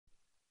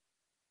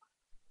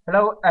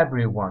Hello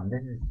everyone,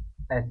 this is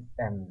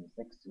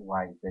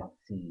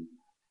SM6YZC.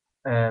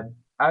 Uh,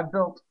 I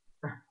built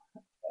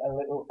a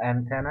little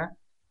antenna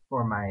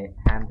for my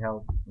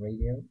handheld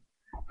radio.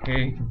 Here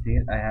you can see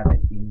it, I have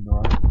it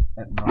indoors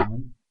at the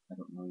moment. I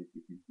don't know if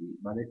you can see it,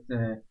 but it's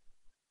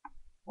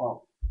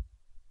well,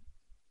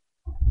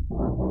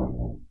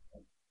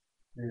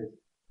 there's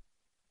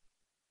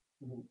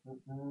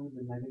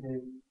the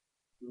negative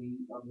three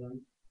of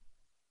them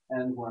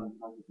and one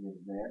positive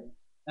there.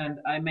 And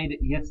I made it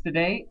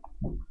yesterday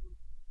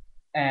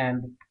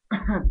and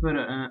put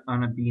it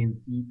on a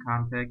BNC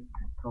contact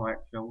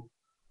coaxial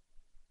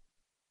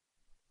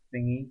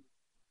thingy.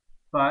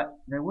 But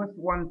there was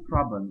one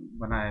problem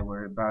when I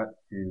were about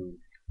to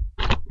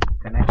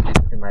connect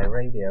it to my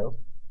radio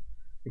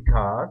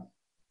because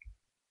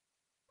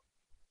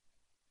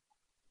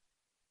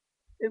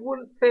it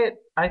wouldn't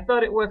fit. I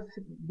thought it was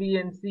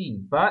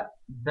BNC, but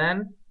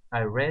then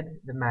I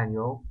read the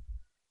manual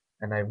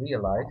and I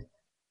realized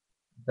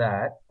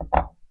that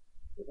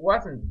it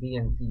wasn't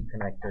BNC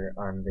connector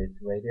on this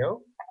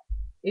radio.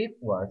 It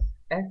was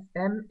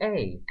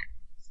SMA.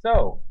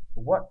 So,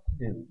 what to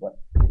do? What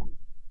to do?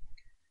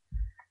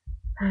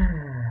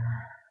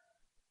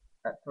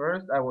 At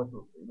first, I was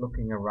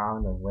looking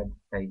around on web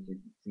pages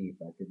to see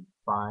if I could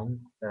find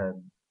a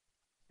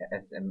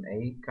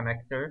SMA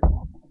connector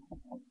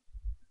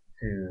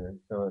to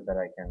so that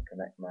I can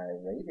connect my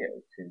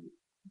radio to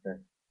the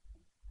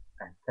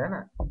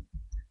antenna.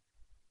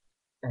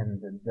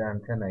 And the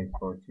antenna is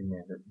for 2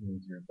 meter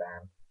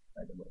band,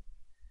 by the way.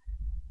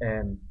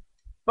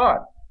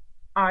 But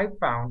I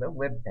found a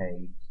web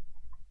page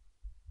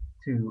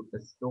to a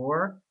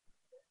store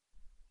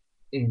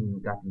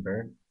in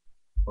Gothenburg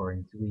or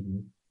in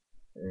Sweden.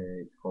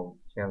 It's called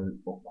Kjell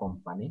och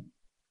Company.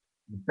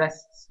 The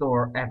best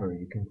store ever.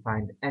 You can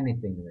find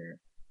anything there.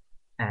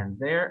 And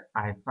there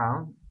I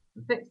found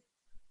this.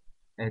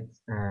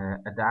 It's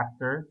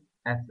adapter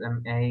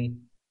SMA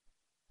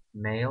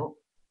male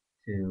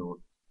to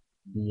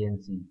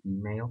DNC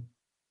female.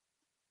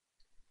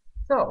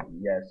 So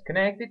just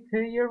connect it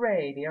to your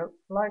radio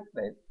like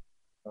this.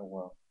 Oh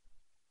well.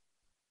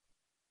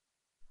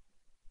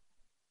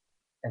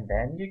 And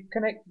then you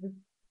connect the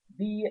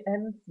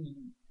DNC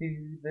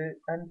to the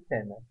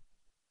antenna.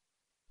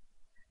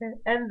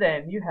 And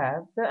then you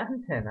have the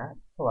antenna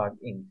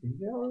plugged into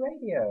your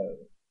radio.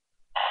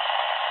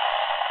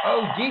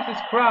 Oh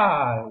Jesus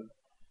Christ!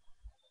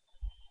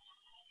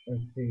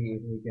 Let's see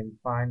if we can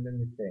find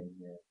anything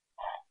here.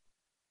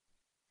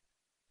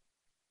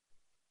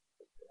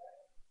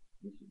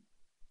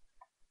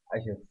 I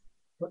should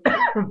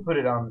put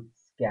it on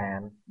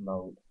scan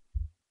mode.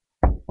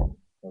 So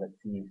let's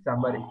see if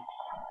somebody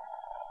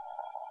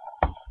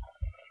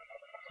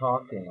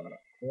talking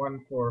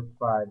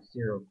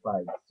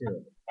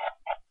 145050.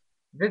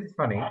 This is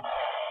funny.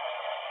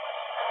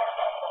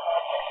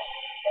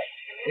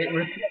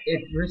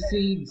 It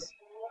receives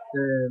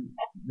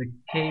the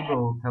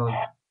cable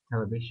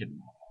television.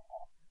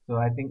 So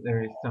I think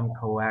there is some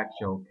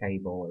coaxial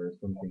cable or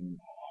something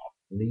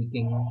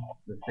leaking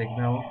the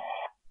signal,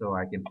 so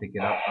I can pick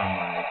it up on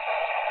my.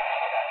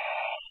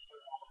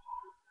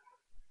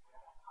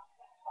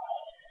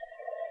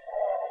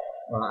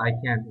 Well, I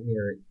can't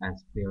hear it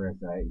as clear as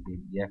I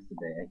did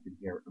yesterday. I could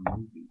hear a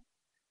movie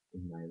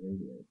in my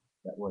radio.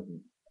 That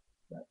wasn't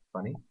that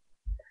funny.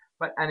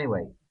 But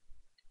anyway,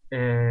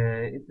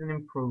 it's an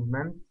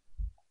improvement.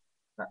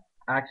 Uh,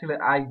 Actually,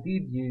 I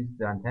did use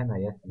the antenna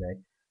yesterday,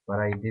 but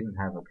I didn't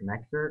have a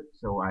connector,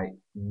 so I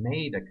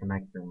made a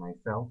connector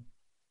myself.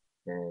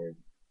 Uh,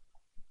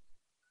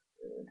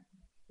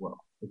 well,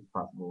 it's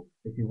possible.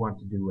 If you want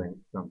to do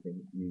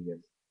something, you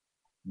just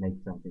make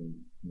something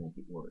to make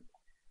it work.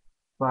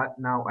 But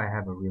now I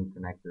have a real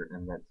connector,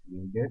 and that's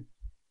really good.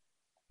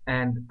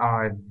 And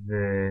I've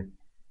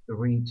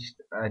reached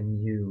a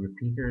new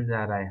repeater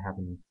that I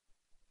haven't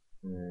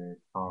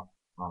talked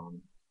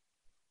on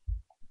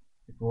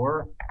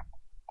before,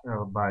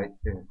 by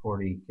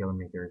 40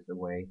 kilometers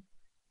away.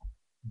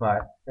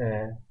 But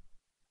the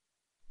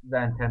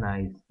antenna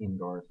is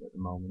indoors at the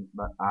moment.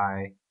 But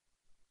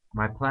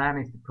my plan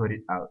is to put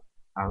it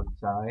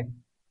outside.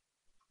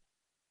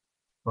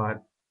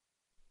 But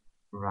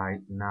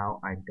right now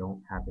I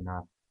don't have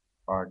enough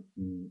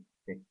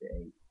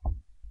RT68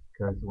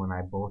 because when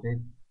I bought it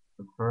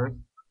at first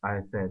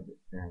I said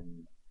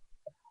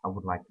I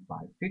would like to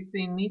buy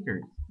 15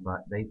 meters,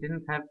 but they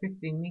didn't have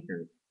 15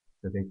 meters.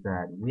 So they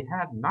said, we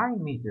have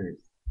 9 meters.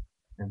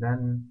 And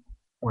then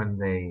when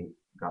they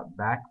got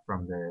back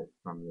from the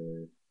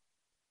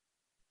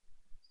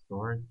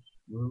storage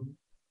room,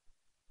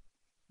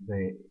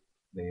 they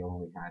they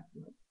only had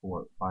like 4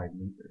 or 5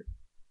 meters.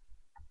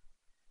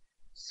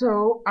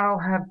 So I'll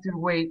have to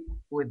wait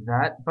with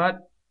that. But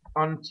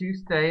on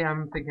Tuesday,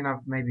 I'm thinking of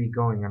maybe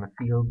going on a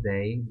field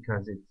day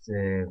because it's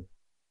a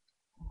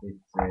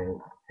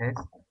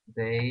test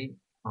day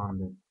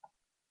on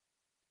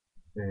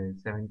the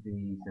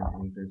 70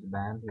 centimeters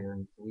band here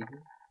in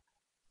Sweden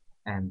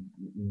and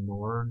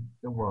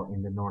well,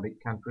 in the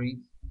Nordic countries.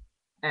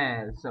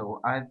 And so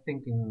I'm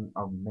thinking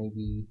of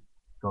maybe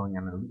going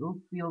on a little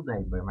field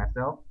day by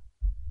myself.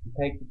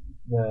 Take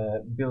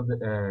the build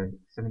a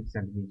 70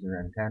 centimeter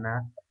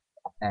antenna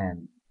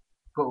and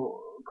go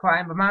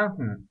climb a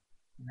mountain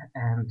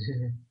and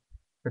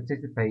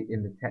participate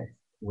in the test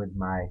with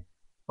my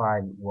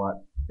 5-watt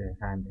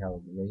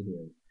handheld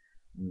radio.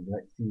 And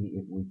let's see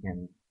if we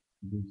can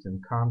do some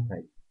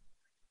contact.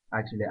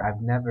 Actually,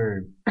 I've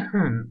never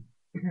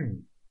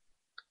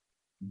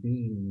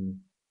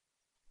been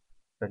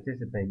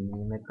participating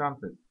in a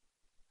contest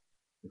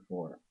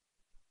before.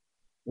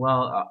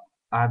 Well,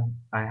 I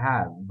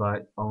have,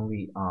 but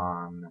only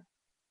on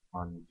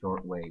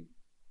shortwave,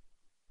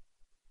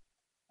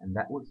 and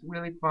that was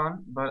really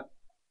fun. But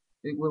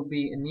it will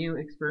be a new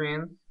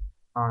experience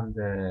on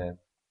the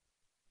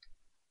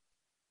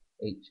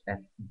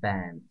HF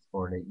bands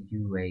or the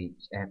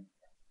UHF.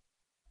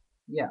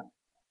 Yeah,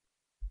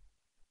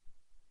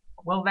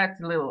 well, that's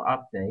a little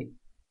update.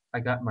 I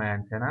got my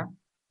antenna,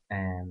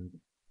 and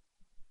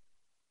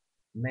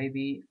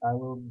maybe I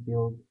will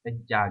build a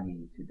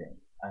jaggy today.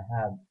 I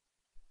have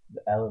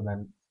the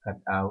elements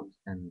cut out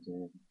and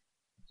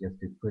just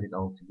to put it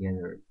all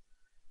together.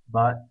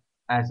 But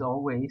as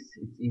always,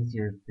 it's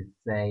easier to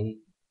say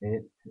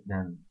it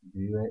than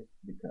do it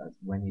because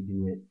when you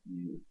do it,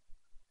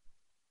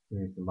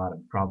 there's a lot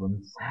of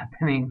problems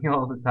happening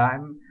all the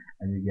time,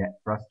 and you get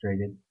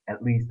frustrated.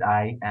 At least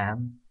I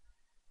am.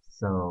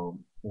 So,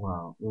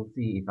 well, we'll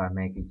see if I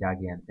make a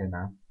Jaggy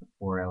antenna, a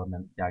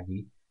 4-element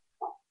Jaggy.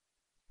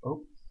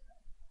 Oops,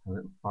 a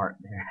little part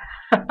there.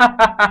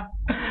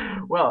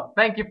 Well,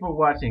 thank you for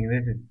watching.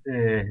 This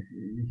is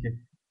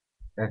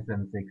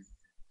SM6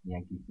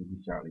 Yankee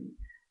Zulu Charlie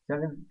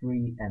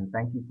 73, and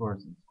thank you for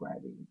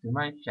subscribing to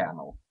my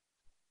channel.